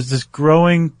 But there's this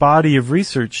growing body of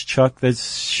research, Chuck,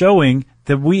 that's showing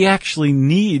that we actually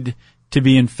need to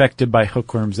be infected by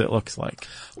hookworms, it looks like.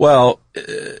 Well,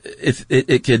 if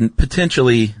it can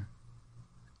potentially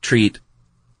treat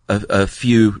a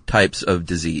few types of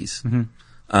disease.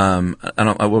 Mm-hmm.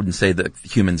 I wouldn't say that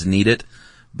humans need it,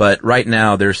 but right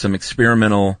now there's some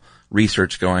experimental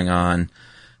research going on,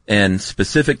 and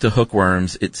specific to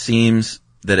hookworms, it seems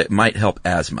that it might help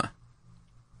asthma.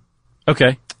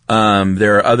 Okay.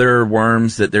 There are other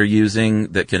worms that they're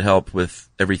using that could help with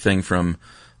everything from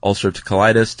ulcerative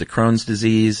colitis to Crohn's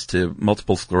disease to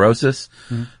multiple sclerosis.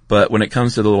 Mm-hmm. But when it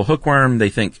comes to the little hookworm, they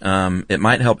think it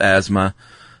might help asthma.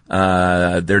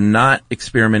 They're not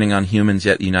experimenting on humans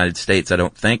yet in the United States, I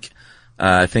don't think.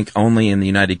 I think only in the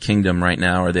United Kingdom right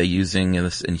now are they using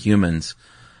this in humans.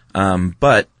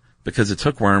 But because it's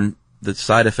hookworm, the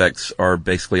side effects are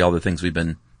basically all the things we've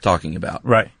been talking about.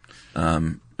 Right.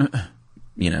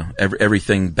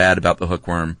 Everything bad about the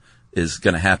hookworm is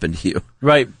going to happen to you.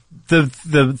 Right.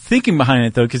 The thinking behind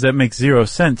it, though, because that makes zero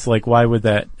sense, like why would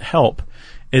that help,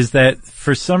 is that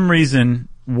for some reason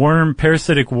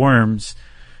parasitic worms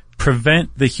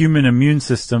prevent the human immune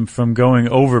system from going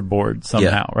overboard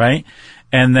somehow, right?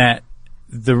 And that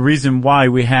the reason why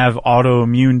we have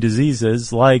autoimmune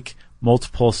diseases like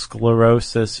multiple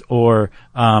sclerosis or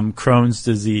Crohn's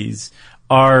disease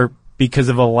are because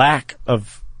of a lack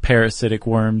of parasitic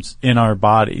worms in our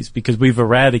bodies, because we've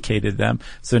eradicated them.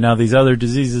 So now these other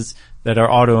diseases that are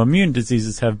autoimmune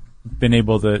diseases have been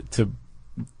able to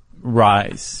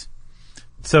rise.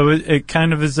 So it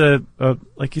kind of is a,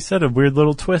 like you said, a weird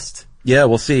little twist. Yeah,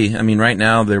 we'll see. I mean, right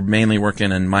now they're mainly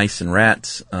working in mice and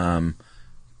rats.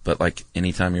 But like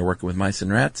anytime you're working with mice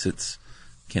and rats,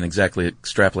 can't exactly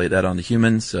extrapolate that onto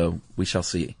humans. So we shall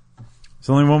see. There's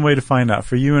only one way to find out: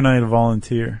 for you and I to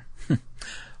volunteer.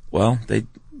 Well,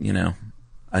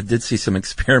 I did see some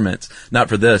experiments, not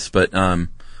for this, but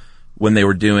when they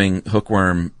were doing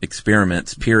hookworm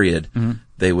experiments, mm-hmm.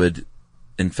 they would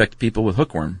infect people with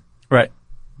hookworm. Right.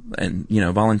 And,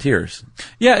 volunteers.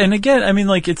 Yeah, and again, I mean,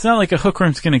 like, it's not like a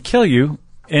hookworm's going to kill you.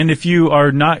 And if you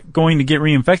are not going to get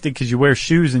reinfected because you wear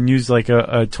shoes and use, like,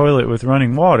 a toilet with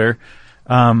running water,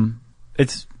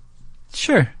 it's,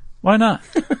 sure, why not?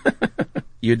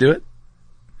 You do it?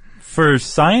 For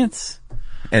science?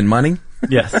 And money?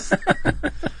 Yes.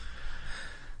 You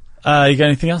got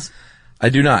anything else? I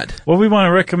do not. Well, we want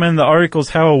to recommend the articles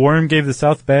How a Worm Gave the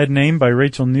South Bad Name by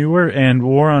Rachel Newer and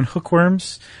War on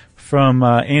Hookworms from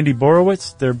Andy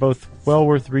Borowitz. They're both well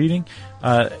worth reading.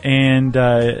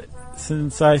 And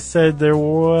since I said they're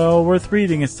well worth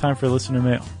reading, it's time for listener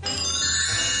mail.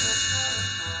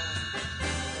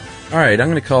 All right, I'm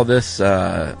going to call this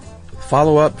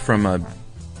follow-up from a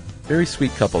very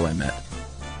sweet couple I met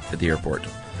at the airport.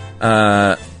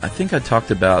 I think I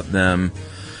talked about them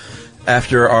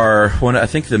after I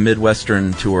think the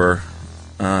Midwestern tour,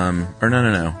 or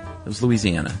no. It was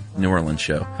Louisiana, New Orleans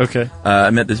show. Okay. I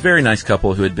met this very nice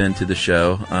couple who had been to the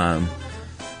show.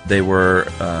 They were,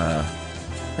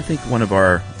 I think, one of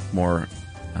our more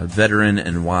veteran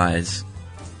and wise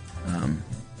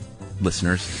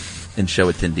listeners and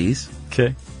show attendees.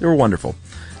 Okay. They were wonderful.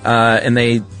 And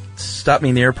they stopped me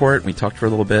in the airport, and we talked for a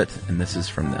little bit, and this is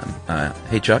from them.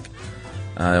 Hey, Chuck.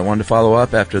 I wanted to follow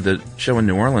up after the show in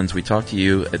New Orleans. We talked to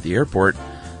you at the airport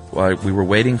while we were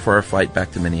waiting for our flight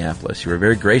back to Minneapolis. You were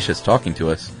very gracious talking to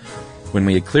us when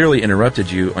we had clearly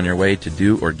interrupted you on your way to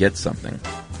do or get something.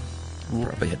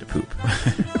 Probably had to poop.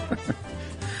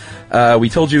 We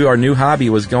told you our new hobby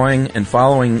was going and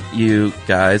following you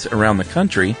guys around the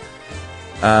country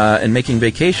and making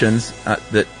vacations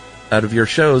that out of your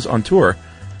shows on tour.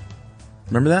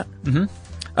 Remember that?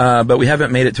 Mm-hmm. But we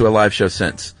haven't made it to a live show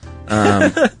since.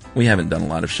 We haven't done a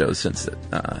lot of shows since that.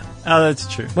 Oh, that's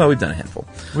true. Well, we've done a handful.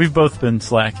 We've both been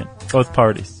slacking. Both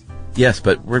parties. Yes,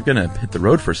 but we're going to hit the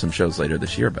road for some shows later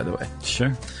this year, by the way.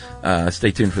 Sure.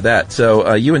 Stay tuned for that.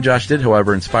 So you and Josh did,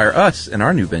 however, inspire us in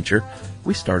our new venture.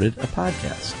 We started a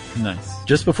podcast. Nice.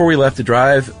 Just before we left to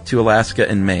drive to Alaska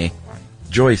in May,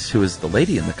 Joyce, who is the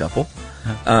lady in the couple,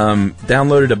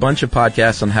 downloaded a bunch of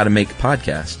podcasts on how to make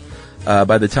podcasts.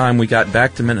 By the time we got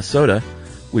back to Minnesota,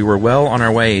 we were well on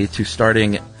our way to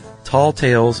starting Tall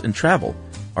Tales and Travel,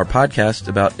 our podcast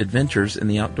about adventures in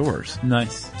the outdoors.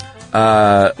 Nice.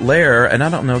 Lair, and I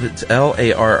don't know if it's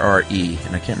Larre,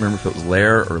 and I can't remember if it was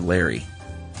Lair or Larry.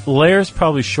 Lair's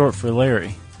probably short for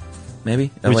Larry.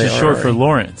 Maybe? Which is Larre. short for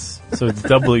Lawrence, so it's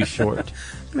doubly short.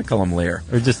 I'm going to call him Lair.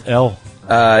 Or just L.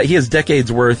 He has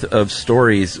decades worth of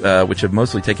stories, which have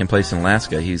mostly taken place in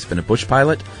Alaska. He's been a bush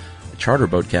pilot, a charter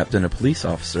boat captain, a police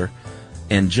officer,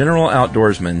 and general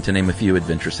outdoorsman, to name a few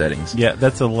adventure settings. Yeah,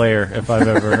 that's a Lair, if I've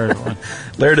ever heard one.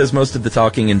 Lair does most of the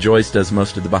talking, and Joyce does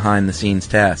most of the behind-the-scenes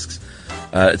tasks.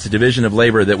 It's a division of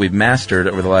labor that we've mastered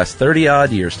over the last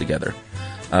 30-odd years together.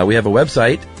 We have a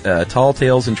website,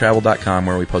 talltalesandtravel.com,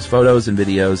 where we post photos and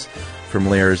videos from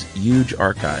Lair's huge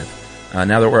archive.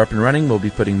 Now that we're up and running, we'll be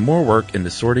putting more work into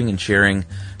sorting and sharing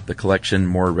the collection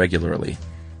more regularly.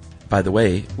 By the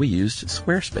way, we used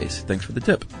Squarespace. Thanks for the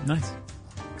tip. Nice.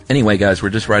 Anyway, guys, we're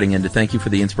just writing in to thank you for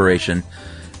the inspiration,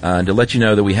 and to let you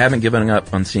know that we haven't given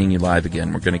up on seeing you live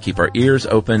again. We're going to keep our ears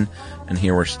open and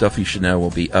hear where Stuff You Should Know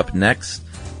will be up next.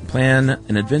 Plan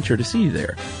an adventure to see you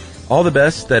there. All the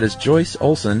best. That is Joyce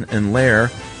Olson and Lair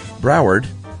Broward.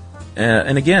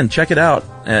 And again, check it out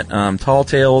at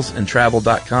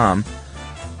talltalesandtravel.com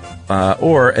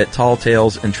or at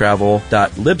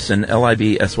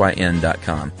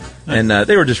talltalesandtravel.libsyn.com. Nice. And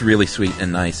they were just really sweet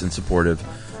and nice and supportive.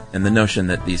 And the notion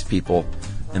that these people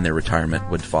in their retirement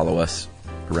would follow us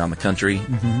around the country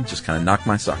just kind of knocked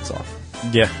my socks off.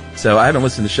 Yeah. So I haven't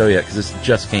listened to the show yet because this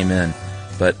just came in,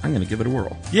 but I'm going to give it a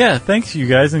whirl. Yeah, thanks you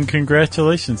guys, and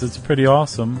congratulations. It's pretty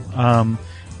awesome.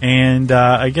 And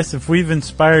I guess if we've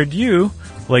inspired you,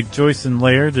 like Joyce and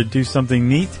Lair, to do something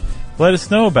neat, let us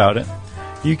know about it.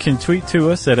 You can tweet to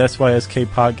us at SYSK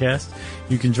Podcast.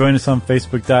 You can join us on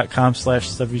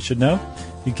Facebook.com/Stuff You Should Know.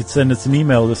 You can send us an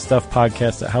email to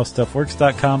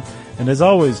stuffpodcast@howstuffworks.com. And as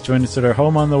always, join us at our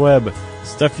home on the web,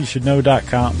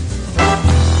 stuffyoushouldknow.com.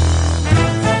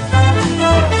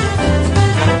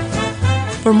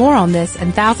 For more on this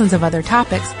and thousands of other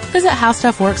topics, visit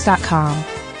howstuffworks.com.